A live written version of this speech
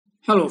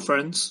Hello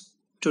friends,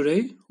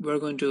 today we are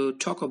going to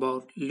talk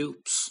about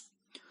loops.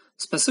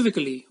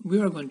 Specifically,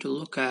 we are going to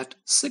look at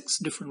 6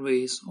 different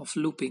ways of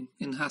looping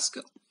in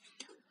Haskell.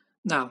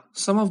 Now,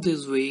 some of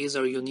these ways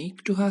are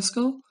unique to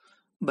Haskell,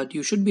 but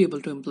you should be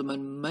able to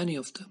implement many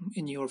of them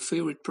in your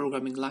favorite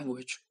programming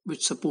language,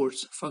 which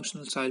supports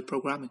functional style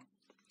programming.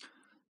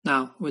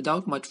 Now,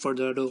 without much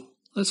further ado,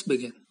 let's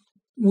begin.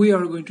 We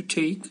are going to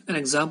take an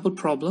example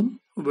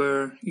problem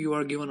where you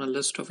are given a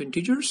list of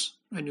integers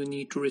and you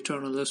need to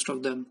return a list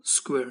of them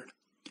squared.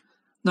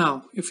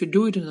 Now, if you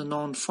do it in a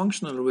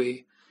non-functional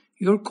way,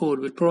 your code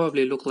will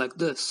probably look like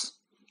this.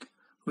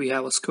 We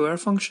have a square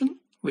function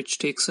which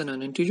takes in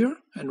an integer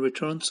and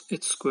returns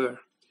its square.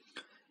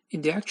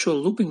 In the actual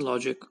looping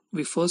logic,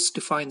 we first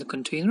define the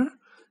container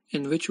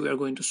in which we are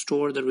going to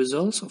store the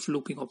results of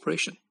looping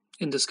operation.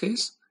 In this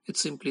case,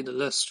 it's simply the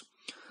list.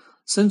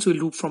 Since we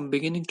loop from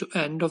beginning to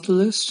end of the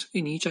list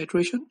in each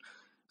iteration,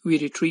 we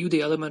retrieve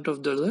the element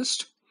of the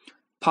list,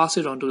 pass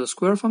it on to the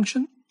square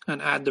function, and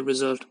add the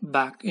result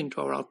back into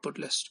our output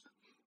list.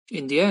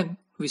 In the end,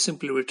 we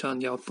simply return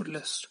the output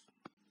list.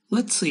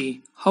 Let's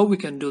see how we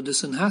can do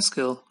this in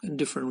Haskell in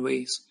different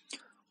ways.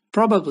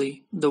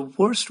 Probably the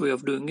worst way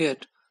of doing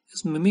it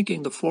is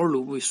mimicking the for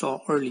loop we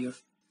saw earlier.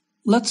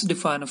 Let's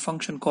define a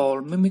function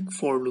called mimic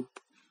for loop.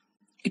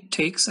 It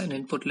takes an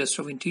input list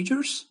of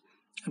integers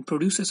and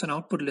produces an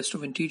output list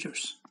of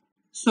integers.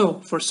 So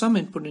for some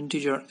input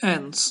integer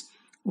n's,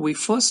 we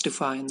first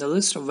define the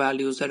list of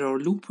values that our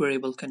loop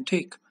variable can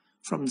take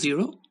from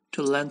 0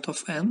 to length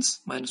of n's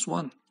minus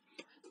 1.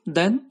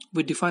 Then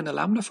we define a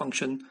lambda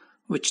function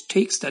which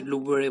takes that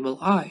loop variable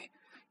I,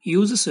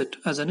 uses it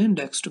as an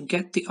index to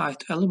get the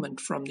ith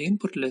element from the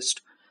input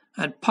list,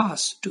 and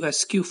pass to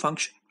sq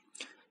function.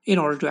 In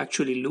order to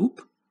actually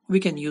loop, we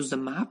can use the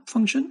map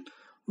function,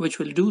 which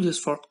will do this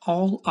for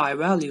all I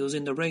values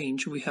in the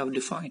range we have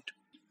defined.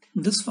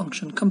 This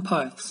function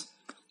compiles,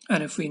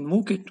 and if we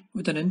invoke it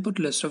with an input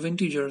list of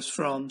integers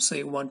from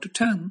say 1 to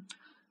 10,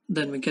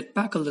 then we get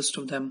back a list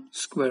of them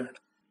squared.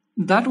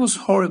 That was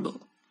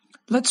horrible.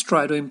 Let's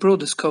try to improve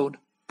this code.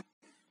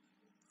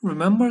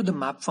 Remember the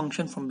map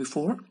function from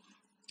before?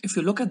 If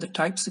you look at the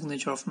type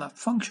signature of map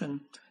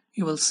function,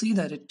 you will see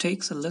that it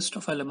takes a list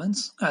of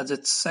elements as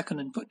its second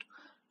input,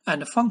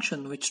 and a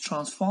function which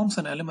transforms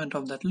an element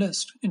of that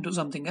list into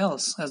something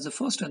else as the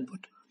first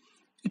input.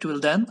 It will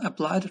then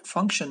apply that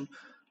function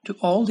to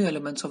all the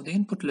elements of the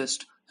input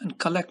list and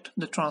collect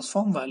the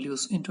transform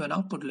values into an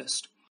output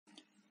list.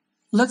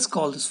 Let's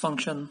call this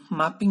function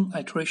mapping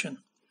iteration,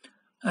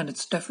 and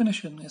its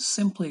definition is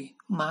simply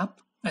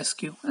map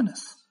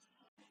sqns.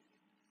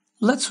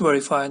 Let's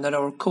verify that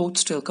our code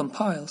still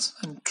compiles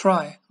and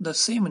try the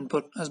same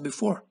input as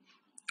before,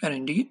 and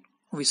indeed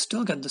we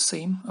still get the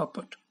same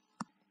output.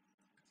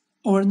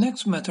 Our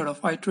next method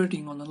of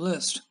iterating on a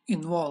list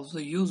involves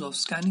the use of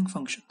scanning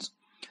functions.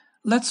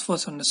 Let's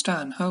first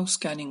understand how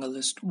scanning a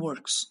list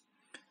works.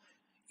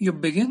 You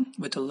begin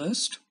with a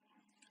list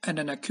and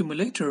an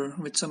accumulator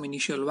with some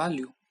initial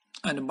value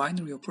and a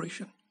binary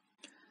operation.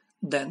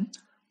 Then,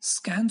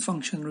 scan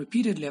function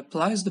repeatedly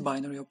applies the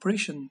binary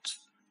operations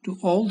to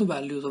all the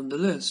values of the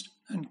list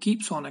and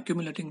keeps on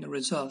accumulating the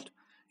result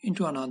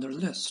into another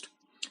list.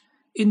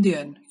 In the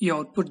end, you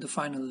output the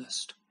final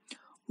list.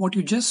 What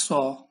you just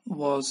saw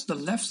was the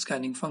left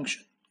scanning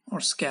function, or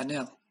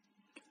scanl.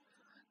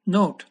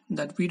 Note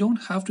that we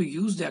don't have to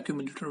use the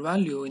accumulator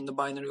value in the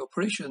binary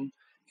operation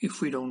if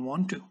we don't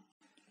want to.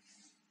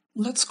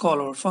 Let's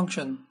call our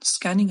function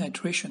scanning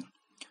iteration.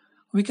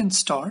 We can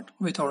start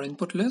with our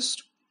input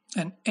list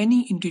and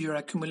any integer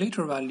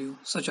accumulator value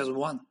such as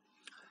 1.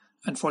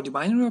 And for the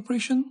binary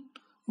operation,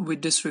 we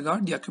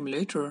disregard the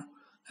accumulator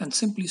and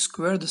simply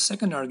square the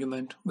second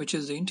argument, which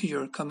is the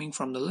integer coming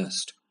from the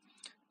list.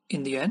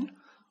 In the end,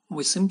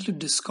 we simply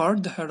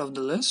discard the head of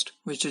the list,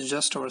 which is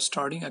just our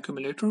starting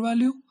accumulator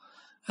value,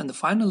 and the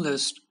final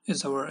list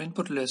is our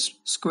input list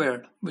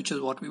squared, which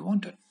is what we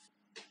wanted.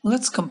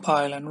 Let's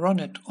compile and run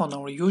it on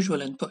our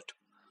usual input,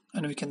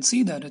 and we can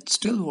see that it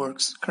still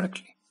works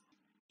correctly.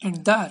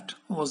 And that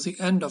was the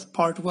end of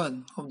part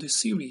 1 of this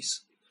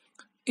series.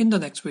 In the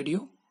next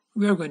video,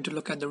 we are going to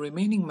look at the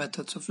remaining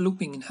methods of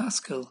looping in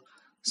Haskell,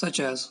 such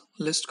as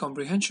list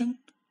comprehension,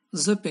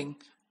 zipping,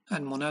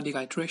 and monadic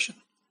iteration.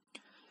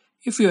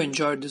 If you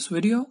enjoyed this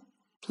video,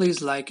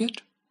 please like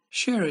it,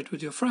 share it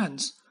with your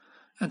friends,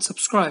 and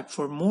subscribe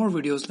for more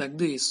videos like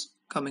these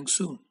coming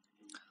soon.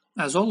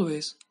 As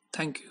always,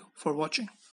 thank you for watching.